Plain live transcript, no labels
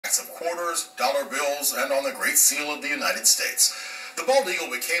of quarters, dollar bills, and on the Great Seal of the United States. The bald eagle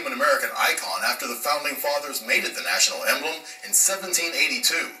became an American icon after the Founding Fathers made it the national emblem in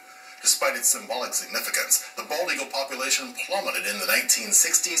 1782. Despite its symbolic significance, the bald eagle population plummeted in the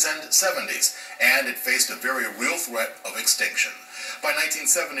 1960s and 70s, and it faced a very real threat of extinction. By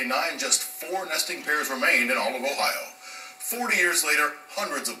 1979, just 4 nesting pairs remained in all of Ohio. 40 years later,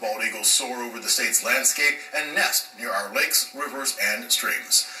 hundreds of bald eagles soar over the state's landscape and nest near our lakes, rivers, and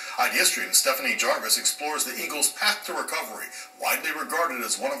streams. IdeaStream's Stephanie Jarvis explores the eagle's path to recovery, widely regarded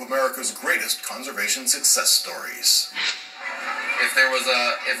as one of America's greatest conservation success stories. If there was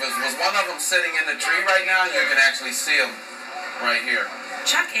one of them sitting in the tree right now, you can actually see them right here.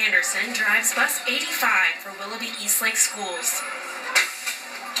 Chuck Anderson drives bus 85 for Willoughby Eastlake schools.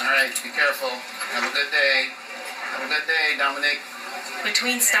 All right, be careful. Have a good day. Have a good day, Dominic.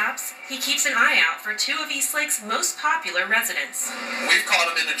 Between stops, he keeps an eye out for 2 of Eastlake's most popular residents. We've caught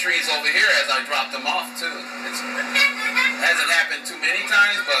them in the trees over here as I dropped them off, too. It hasn't happened too many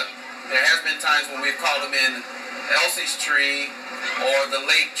times, but there has been times when we've caught them in Elsie's tree or the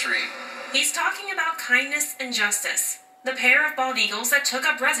lake tree. He's talking about Kindness and Justice, the pair of bald eagles that took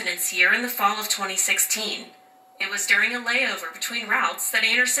up residence here in the fall of 2016. It was during a layover between routes that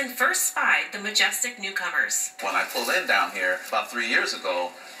Anderson first spied the majestic newcomers. When I pulled in down here about 3 years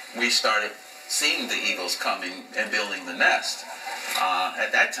ago, we started seeing the eagles coming and building the nest.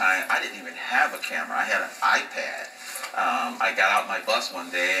 At that time, I didn't even have a camera. I had an iPad. I got out my bus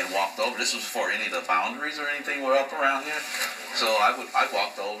one day and walked over. This was before any of the boundaries or anything were up around here. So I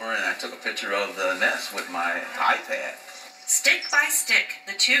walked over and I took a picture of the nest with my iPad. Stick by stick,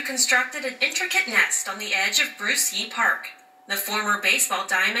 the 2 constructed an intricate nest on the edge of Bruce Yee Park. The former baseball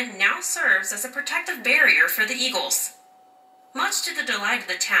diamond now serves as a protective barrier for the eagles. Much to the delight of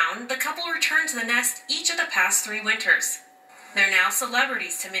the town, the couple returned to the nest each of the past 3 winters. They're now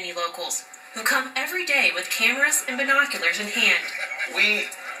celebrities to many locals, who come every day with cameras and binoculars in hand. We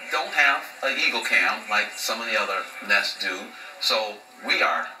don't have an eagle cam like some of the other nests do, so we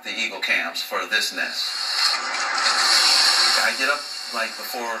are the eagle cams for this nest. I get up like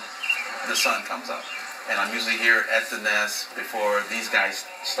before the sun comes up, and I'm usually here at the nest before these guys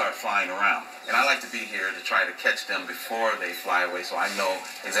start flying around. And I like to be here to try to catch them before they fly away, so I know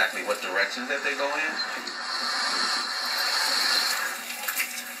exactly what direction that they go in.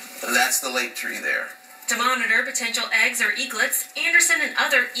 That's the lake tree there. To monitor potential eggs or eaglets, Anderson and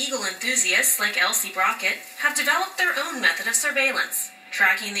other eagle enthusiasts like Elsie Brockett have developed their own method of surveillance,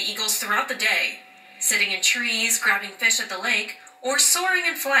 tracking the eagles throughout the day, sitting in trees, grabbing fish at the lake, or soaring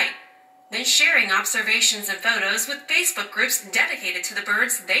in flight, then sharing observations and photos with Facebook groups dedicated to the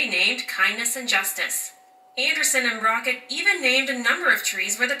birds they named Kindness and Justice. Anderson and Brockett even named a number of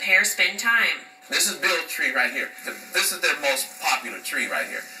trees where the pair spend time. This is Bill's tree right here. This is their most popular tree right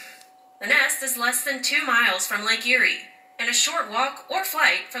here. The nest is less than 2 miles from Lake Erie, and a short walk or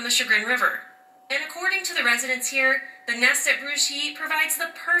flight from the Chagrin River. And according to the residents here, the nest at Bruce Yee provides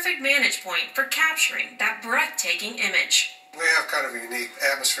the perfect vantage point for capturing that breathtaking image. We have kind of a unique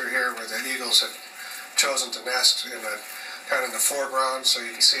atmosphere here where the eagles have chosen to nest in the kind of in the foreground, so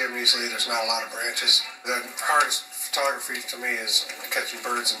you can see them easily. There's not a lot of branches. The hardest photography to me is catching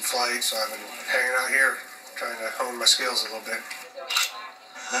birds in flight, so I've been hanging out here trying to hone my skills a little bit.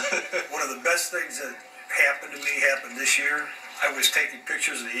 One of the best things that happened to me happened this year. I was taking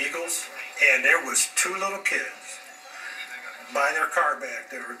pictures of the eagles, and there was 2 little kids by their car back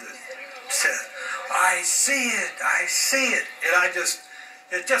there that said, "I see it, I see it." And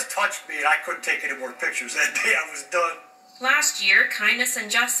it just touched me, and I couldn't take any more pictures. That day I was done. Last year, Kindness and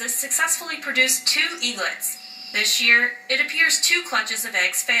Justice successfully produced 2 eaglets. This year, it appears 2 clutches of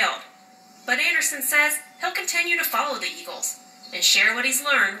eggs failed. But Anderson says he'll continue to follow the eagles and share what he's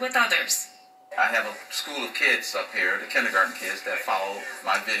learned with others. I have a school of kids up here, the kindergarten kids, that follow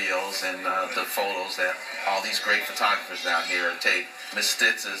my videos and the photos that all these great photographers down here take. Miss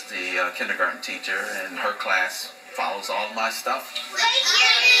Stitz is the kindergarten teacher, and her class follows all of my stuff.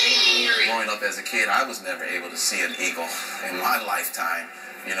 Growing up as a kid, I was never able to see an eagle in my lifetime,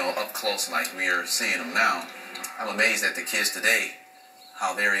 up close like we are seeing them now. I'm amazed at the kids today,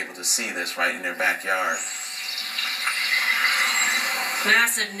 how they're able to see this right in their backyard.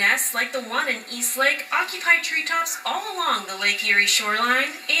 Massive nests like the one in Eastlake occupy treetops all along the Lake Erie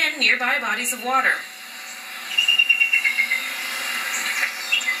shoreline and nearby bodies of water.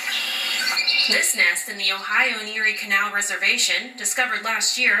 This nest in the Ohio and Erie Canal Reservation, discovered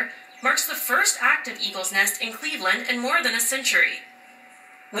last year, marks the first active eagle's nest in Cleveland in more than a century.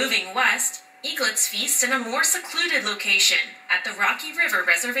 Moving west, eaglets feast in a more secluded location at the Rocky River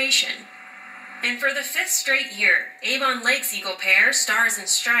Reservation. And for the 5th straight year, Avon Lake's eagle pair, Stars and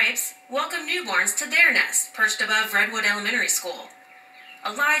Stripes, welcome newborns to their nest, perched above Redwood Elementary School.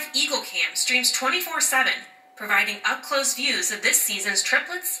 A live eagle cam streams 24/7, providing up-close views of this season's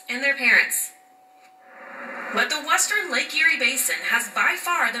triplets and their parents. But the western Lake Erie Basin has by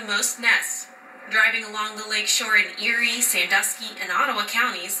far the most nests. Driving along the lake shore in Erie, Sandusky, and Ottawa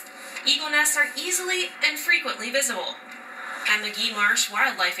counties, eagle nests are easily and frequently visible. At McGee Marsh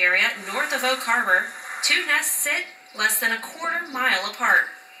Wildlife Area, north of Oak Harbor, 2 nests sit less than a quarter-mile apart.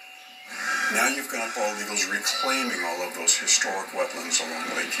 Now you've got bald eagles reclaiming all of those historic wetlands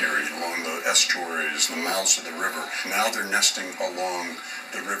along Lake Erie, along the estuaries, the mouths of the river. Now they're nesting along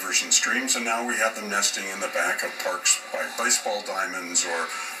the rivers and streams, and now we have them nesting in the back of parks by baseball diamonds or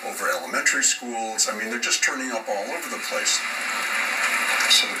over elementary schools. I mean, they're just turning up all over the place.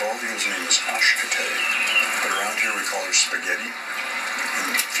 So the bald eagle's name is Ashkate, but around here we call her Spaghetti.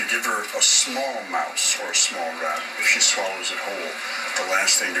 And if you give her a small mouse or a small rat, if she swallows it whole, the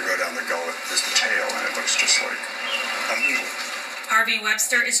last thing to go down the gullet is the tail, and it looks just like an eagle. Harvey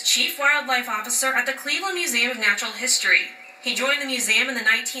Webster is Chief Wildlife Officer at the Cleveland Museum of Natural History. He joined the museum in the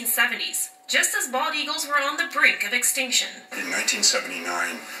 1970s, just as bald eagles were on the brink of extinction. In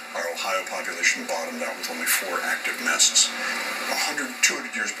 1979, our Ohio population bottomed out with only 4 active nests.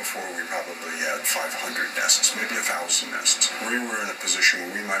 200 years before, we probably had 500 nests, maybe 1,000 nests. We were in a position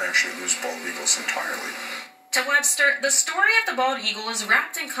where we might actually lose bald eagles entirely. To Webster, the story of the bald eagle is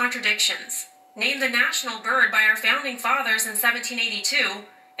wrapped in contradictions. Named the national bird by our founding fathers in 1782,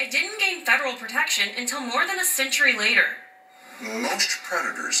 it didn't gain federal protection until more than a century later. Most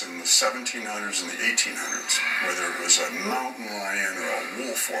predators in the 1700s and the 1800s, whether it was a mountain lion or a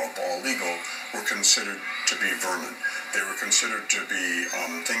wolf or a bald eagle, were considered to be vermin. They were considered to be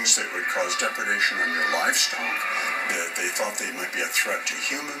things that would cause depredation on your livestock, that they thought they might be a threat to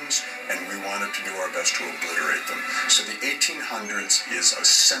humans, and we wanted to do our best to obliterate them. So the 1800s is a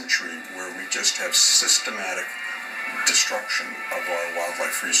century where we just have systematic destruction of our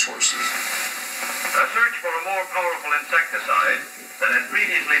wildlife resources. A search for a more powerful insecticide than had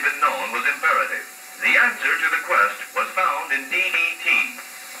previously been known was imperative. The answer to the quest was found in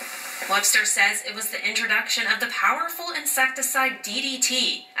DDT. Webster says it was the introduction of the powerful insecticide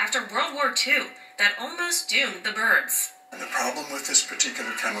DDT after World War II that almost doomed the birds. And the problem with this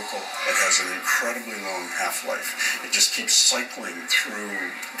particular chemical, it has an incredibly long half-life. It just keeps cycling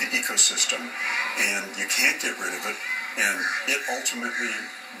through the ecosystem, and you can't get rid of it, and it ultimately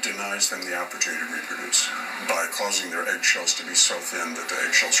denies them the opportunity to reproduce by causing their eggshells to be so thin that the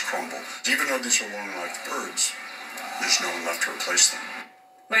eggshells crumble. Even though these are long-lived birds, there's no one left to replace them.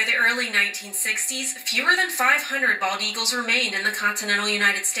 By the early 1960s, fewer than 500 bald eagles remained in the continental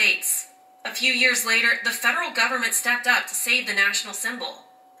United States. A few years later, the federal government stepped up to save the national symbol.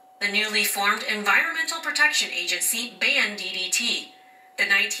 The newly formed Environmental Protection Agency banned DDT. The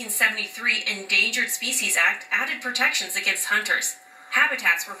 1973 Endangered Species Act added protections against hunters.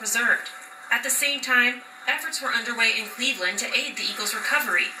 Habitats were preserved. At the same time, efforts were underway in Cleveland to aid the eagle's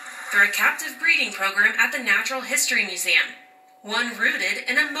recovery through a captive breeding program at the Natural History Museum, one rooted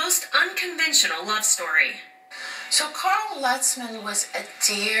in a most unconventional love story. So Carl Lutzman was a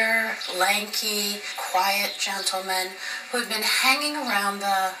dear, lanky, quiet gentleman who had been hanging around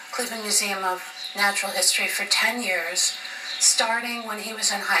the Cleveland Museum of Natural History for 10 years, starting when he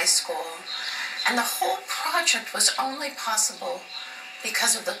was in high school. And the whole project was only possible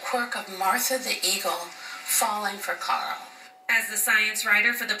because of the quirk of Martha the Eagle falling for Carl. As the science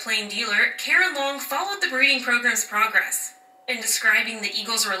writer for The Plain Dealer, Karen Long followed the breeding program's progress. In describing the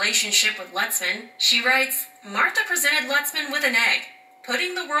eagle's relationship with Lutzman, she writes, Martha presented Lutzman with an egg,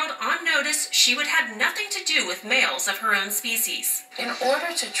 putting the world on notice she would have nothing to do with males of her own species. In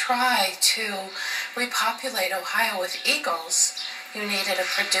order to try to repopulate Ohio with eagles, you needed a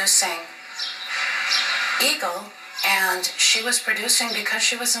producing eagle, and she was producing because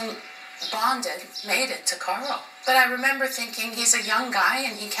she was bonded, mated to Carl. But I remember thinking, he's a young guy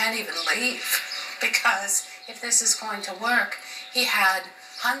and he can't even leave, because if this is going to work, he had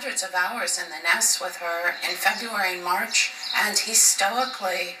hundreds of hours in the nest with her in February and March, and he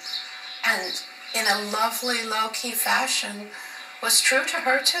stoically and in a lovely, low-key fashion was true to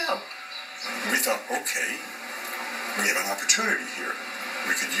her too. We thought, okay, we have an opportunity here.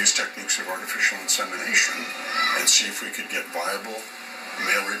 We could use techniques of artificial insemination and see if we could get viable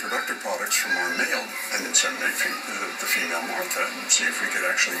male reproductive products from our male and inseminate the female Martha and see if we could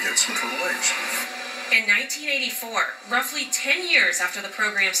actually get some fertile eggs. In 1984, roughly 10 years after the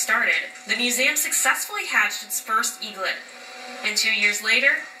program started, the museum successfully hatched its first eaglet. And 2 years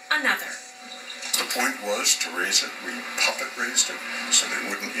later, another. The point was to raise it. We puppet raised it so that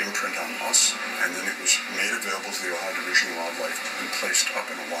it wouldn't imprint on us, and then it was made available to the Ohio Division of Wildlife and placed up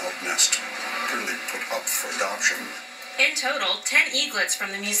in a wild nest, really put up for adoption. In total, 10 eaglets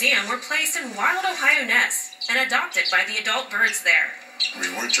from the museum were placed in wild Ohio nests and adopted by the adult birds there. We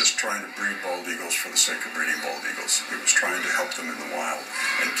weren't just trying to breed bald eagles for the sake of breeding bald eagles. It was trying to help them in the wild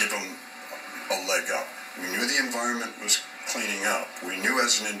and give them a leg up. We knew the environment was cleaning up. We knew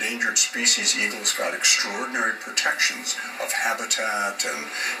as an endangered species, eagles got extraordinary protections of habitat and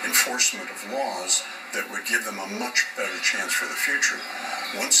enforcement of laws that would give them a much better chance for the future.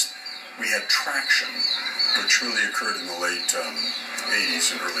 Once we had traction, which really occurred in the late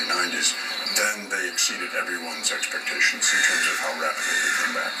 80s and early 90s, then they exceeded everyone's expectations in terms of how rapidly they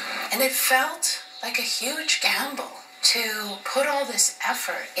came back. And it felt like a huge gamble to put all this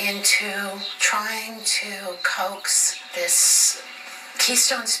effort into trying to coax this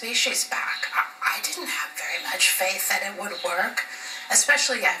keystone species back. I didn't have very much faith that it would work,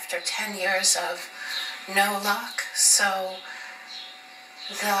 especially after 10 years of no luck. So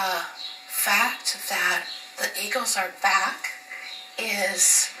the fact that the eagles are back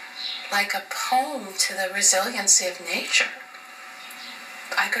is like a poem to the resiliency of nature.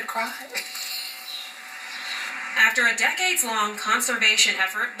 I could cry. After a decades-long conservation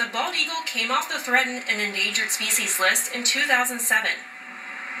effort, the bald eagle came off the threatened and endangered species list in 2007.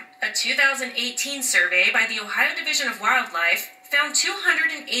 A 2018 survey by the Ohio Division of Wildlife found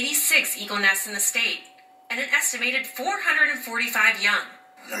 286 eagle nests in the state and an estimated 445 young.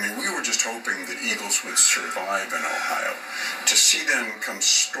 I mean, we were just hoping that eagles would survive in Ohio. To see them come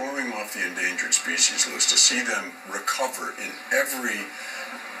storming off the endangered species list, to see them recover in every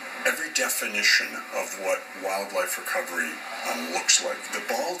definition of what wildlife recovery looks like. The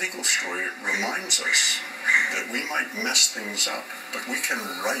bald eagle story reminds us that we might mess things up, but we can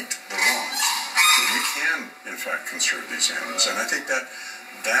right the wrongs. That we can, in fact, conserve these animals. And I think that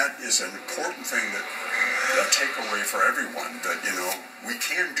is an important thing, that a takeaway for everyone, that, we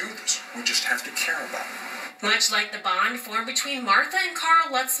can do this. We just have to care about it. Much like the bond formed between Martha and Carl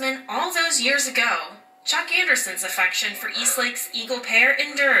Lutzman all those years ago, Chuck Anderson's affection for Eastlake's eagle pair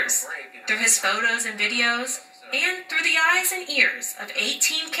endures through his photos and videos and through the eyes and ears of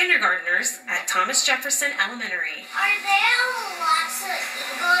 18 kindergartners at Thomas Jefferson Elementary. Are there lots of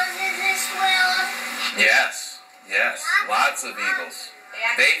eagles in this world? Yes, lots of eagles.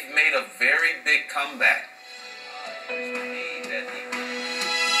 They've made a very big comeback.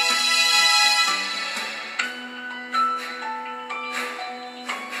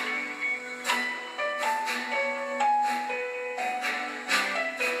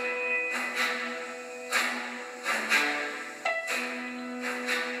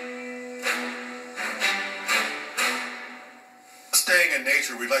 Staying in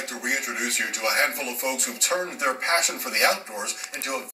nature, we'd like to reintroduce you to a handful of folks who've turned their passion for the outdoors into a